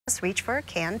reach for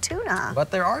canned tuna.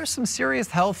 But there are some serious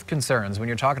health concerns when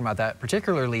you're talking about that,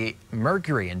 particularly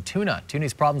mercury in tuna.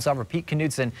 Tuna's problem solver Pete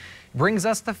Knutson brings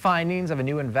us the findings of a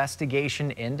new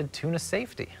investigation into tuna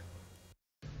safety.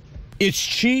 It's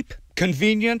cheap,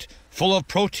 convenient, full of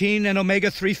protein and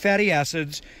omega-3 fatty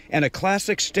acids, and a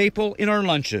classic staple in our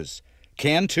lunches,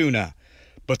 canned tuna.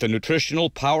 But the nutritional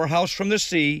powerhouse from the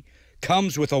sea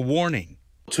comes with a warning.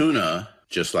 Tuna,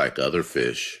 just like other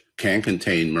fish, can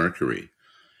contain mercury.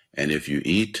 And if you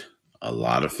eat a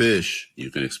lot of fish, you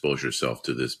can expose yourself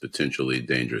to this potentially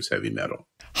dangerous heavy metal.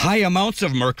 High amounts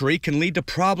of mercury can lead to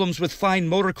problems with fine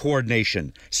motor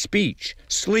coordination, speech,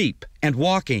 sleep, and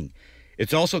walking.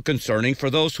 It's also concerning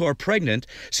for those who are pregnant,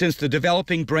 since the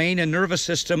developing brain and nervous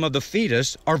system of the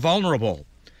fetus are vulnerable.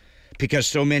 Because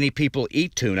so many people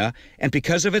eat tuna, and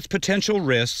because of its potential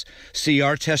risks,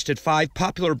 CR tested 5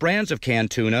 popular brands of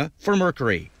canned tuna for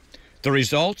mercury. The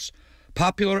results?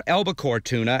 Popular albacore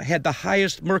tuna had the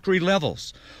highest mercury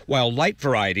levels, while light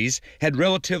varieties had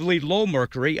relatively low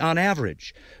mercury on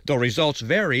average, though results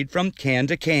varied from can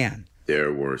to can.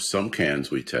 There were some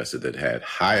cans we tested that had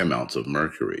high amounts of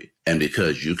mercury. And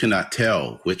because you cannot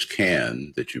tell which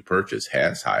can that you purchase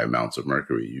has high amounts of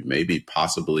mercury, you may be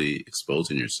possibly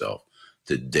exposing yourself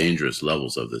to dangerous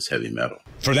levels of this heavy metal.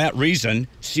 For that reason,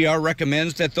 CR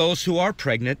recommends that those who are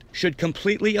pregnant should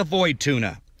completely avoid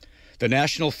tuna. The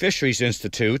National Fisheries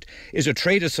Institute is a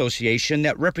trade association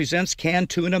that represents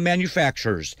canned tuna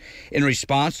manufacturers. In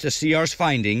response to CR's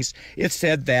findings, it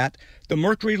said that the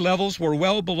mercury levels were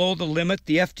well below the limit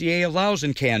the FDA allows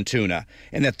in canned tuna,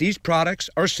 and that these products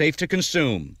are safe to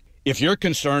consume. If you're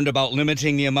concerned about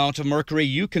limiting the amount of mercury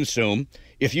you consume,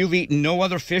 if you've eaten no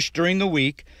other fish during the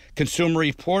week, Consumer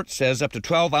Report says up to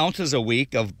 12 ounces a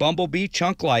week of Bumblebee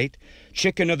Chunk Light,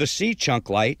 Chicken of the Sea Chunk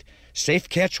Light, Safe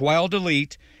Catch Wild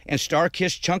Elite, and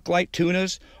Starkiss Chunk Light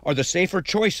tunas are the safer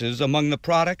choices among the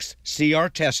products CR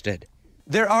tested.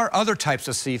 There are other types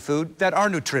of seafood that are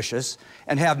nutritious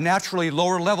and have naturally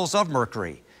lower levels of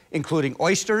mercury, including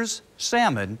oysters,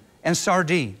 salmon, and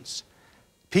sardines.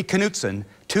 Pete Knutson,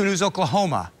 2 News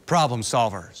Oklahoma, Problem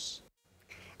Solvers.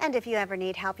 And if you ever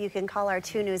need help, you can call our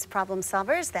 2 News Problem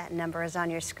Solvers. That number is on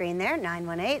your screen there,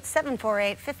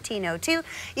 918-748-1502.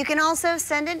 You can also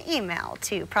send an email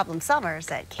to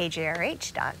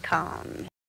problemsolvers@kjrh.com.